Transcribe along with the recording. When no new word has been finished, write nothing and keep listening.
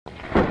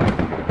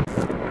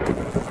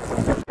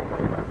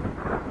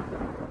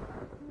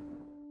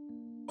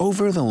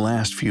Over the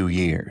last few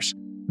years,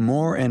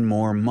 more and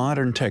more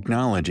modern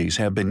technologies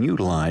have been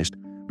utilized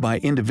by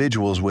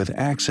individuals with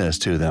access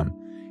to them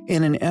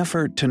in an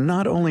effort to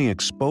not only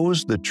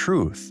expose the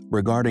truth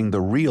regarding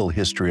the real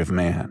history of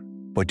man,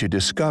 but to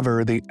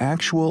discover the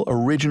actual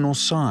original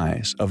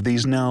size of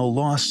these now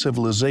lost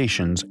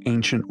civilizations'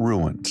 ancient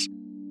ruins.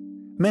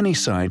 Many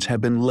sites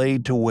have been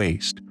laid to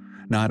waste,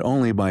 not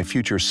only by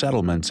future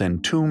settlements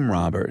and tomb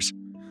robbers,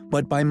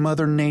 but by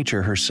Mother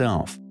Nature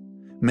herself.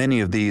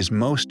 Many of these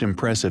most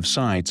impressive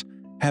sites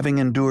having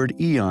endured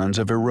eons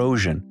of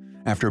erosion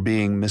after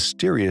being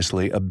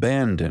mysteriously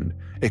abandoned,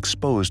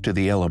 exposed to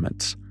the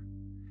elements.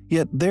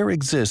 Yet there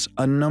exists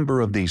a number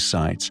of these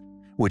sites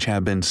which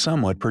have been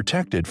somewhat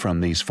protected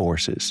from these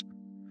forces.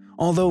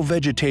 Although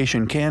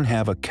vegetation can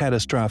have a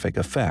catastrophic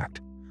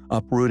effect,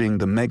 uprooting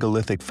the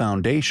megalithic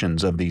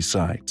foundations of these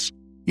sites,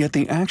 yet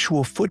the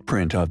actual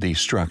footprint of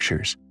these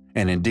structures,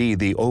 and indeed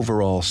the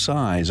overall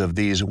size of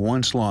these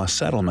once-lost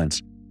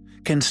settlements,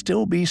 can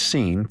still be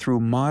seen through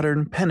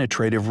modern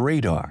penetrative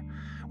radar,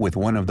 with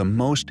one of the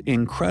most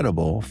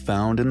incredible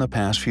found in the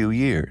past few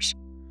years.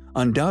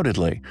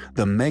 Undoubtedly,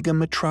 the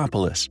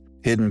Mega-Metropolis,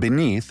 hidden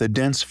beneath the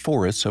dense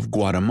forests of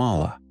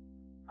Guatemala.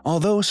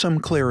 Although some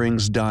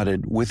clearings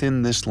dotted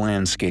within this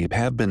landscape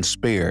have been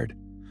spared,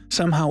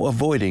 somehow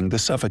avoiding the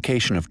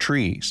suffocation of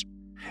trees,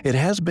 it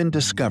has been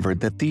discovered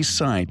that these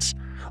sites,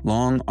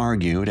 long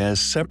argued as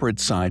separate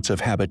sites of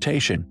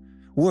habitation,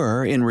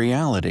 were, in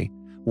reality,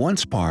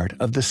 once part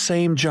of the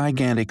same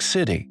gigantic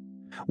city,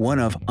 one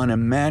of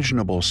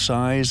unimaginable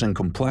size and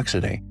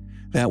complexity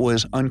that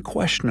was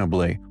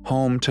unquestionably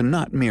home to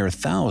not mere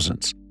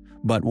thousands,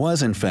 but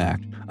was in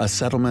fact a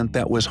settlement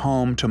that was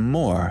home to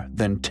more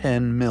than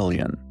 10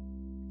 million.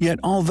 Yet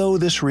although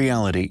this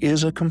reality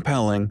is a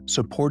compelling,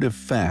 supportive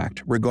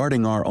fact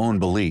regarding our own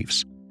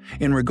beliefs,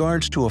 in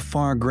regards to a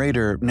far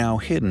greater, now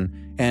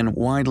hidden, and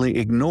widely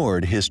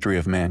ignored history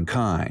of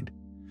mankind,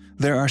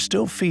 there are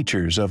still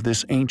features of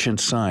this ancient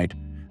site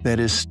that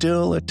is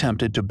still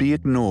attempted to be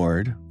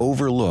ignored,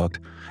 overlooked,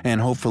 and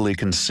hopefully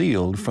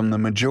concealed from the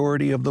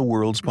majority of the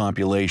world's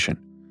population,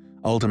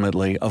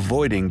 ultimately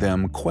avoiding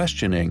them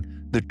questioning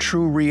the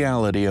true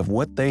reality of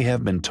what they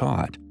have been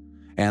taught,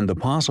 and the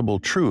possible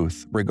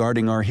truth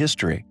regarding our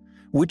history,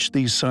 which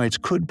these sites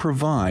could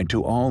provide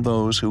to all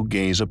those who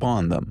gaze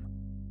upon them.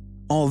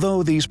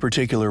 Although these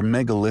particular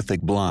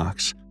megalithic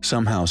blocks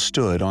somehow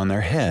stood on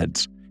their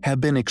heads, have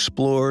been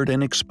explored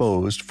and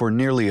exposed for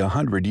nearly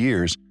 100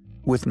 years,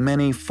 with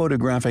many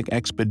photographic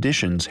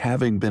expeditions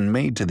having been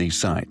made to these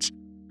sites,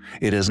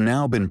 it has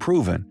now been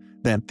proven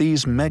that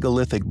these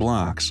megalithic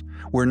blocks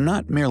were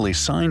not merely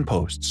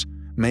signposts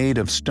made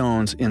of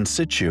stones in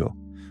situ,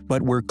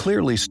 but were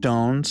clearly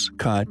stones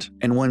cut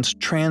and once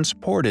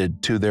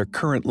transported to their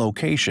current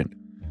location,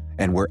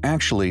 and were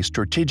actually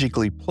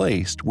strategically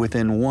placed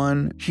within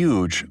one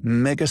huge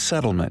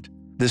mega-settlement.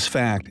 This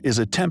fact is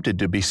attempted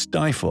to be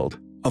stifled,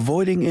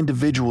 avoiding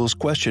individuals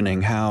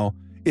questioning how,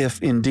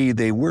 if indeed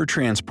they were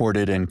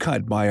transported and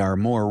cut by our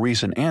more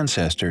recent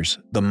ancestors,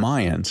 the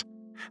Mayans,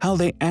 how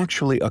they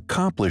actually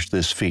accomplished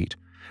this feat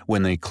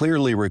when they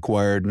clearly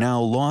required now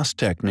lost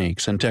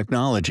techniques and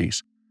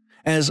technologies,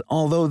 as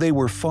although they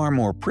were far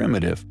more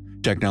primitive,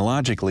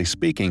 technologically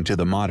speaking, to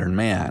the modern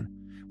man,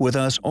 with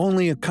us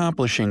only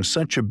accomplishing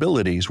such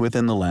abilities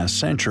within the last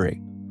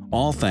century,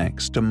 all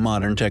thanks to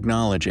modern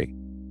technology.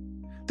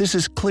 This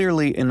is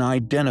clearly an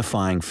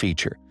identifying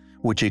feature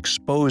which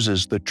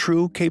exposes the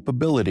true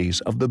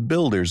capabilities of the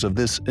builders of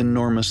this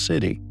enormous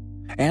city,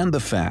 and the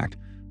fact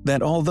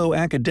that although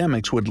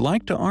academics would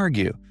like to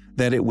argue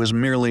that it was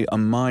merely a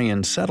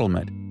Mayan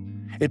settlement,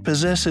 it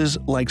possesses,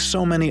 like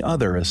so many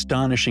other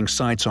astonishing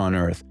sites on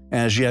Earth,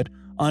 as yet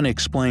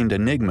unexplained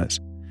enigmas,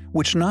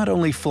 which not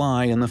only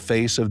fly in the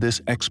face of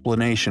this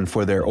explanation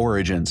for their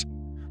origins,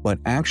 but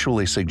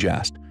actually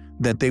suggest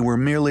that they were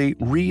merely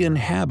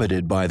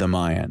re-inhabited by the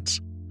Mayans,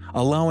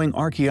 allowing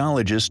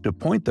archaeologists to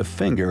point the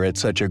finger at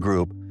such a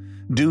group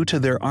due to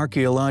their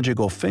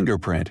archaeological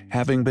fingerprint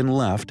having been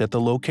left at the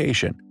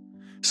location,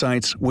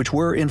 sites which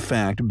were in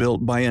fact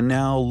built by a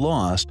now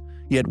lost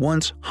yet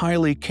once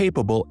highly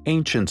capable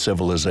ancient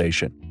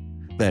civilization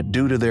that,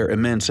 due to their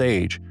immense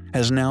age,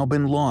 has now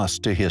been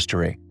lost to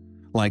history,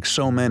 like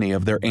so many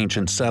of their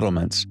ancient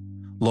settlements,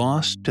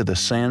 lost to the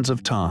sands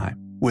of time,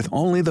 with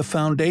only the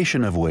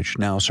foundation of which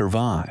now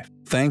survive,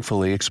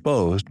 thankfully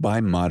exposed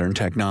by modern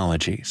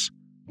technologies.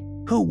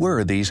 Who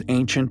were these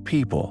ancient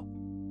people?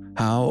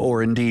 How,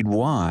 or indeed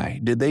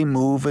why, did they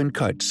move and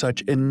cut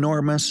such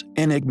enormous,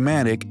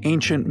 enigmatic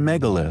ancient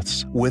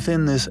megaliths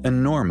within this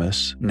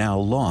enormous, now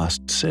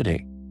lost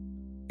city?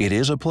 It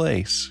is a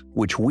place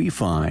which we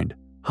find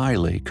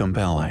highly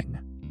compelling.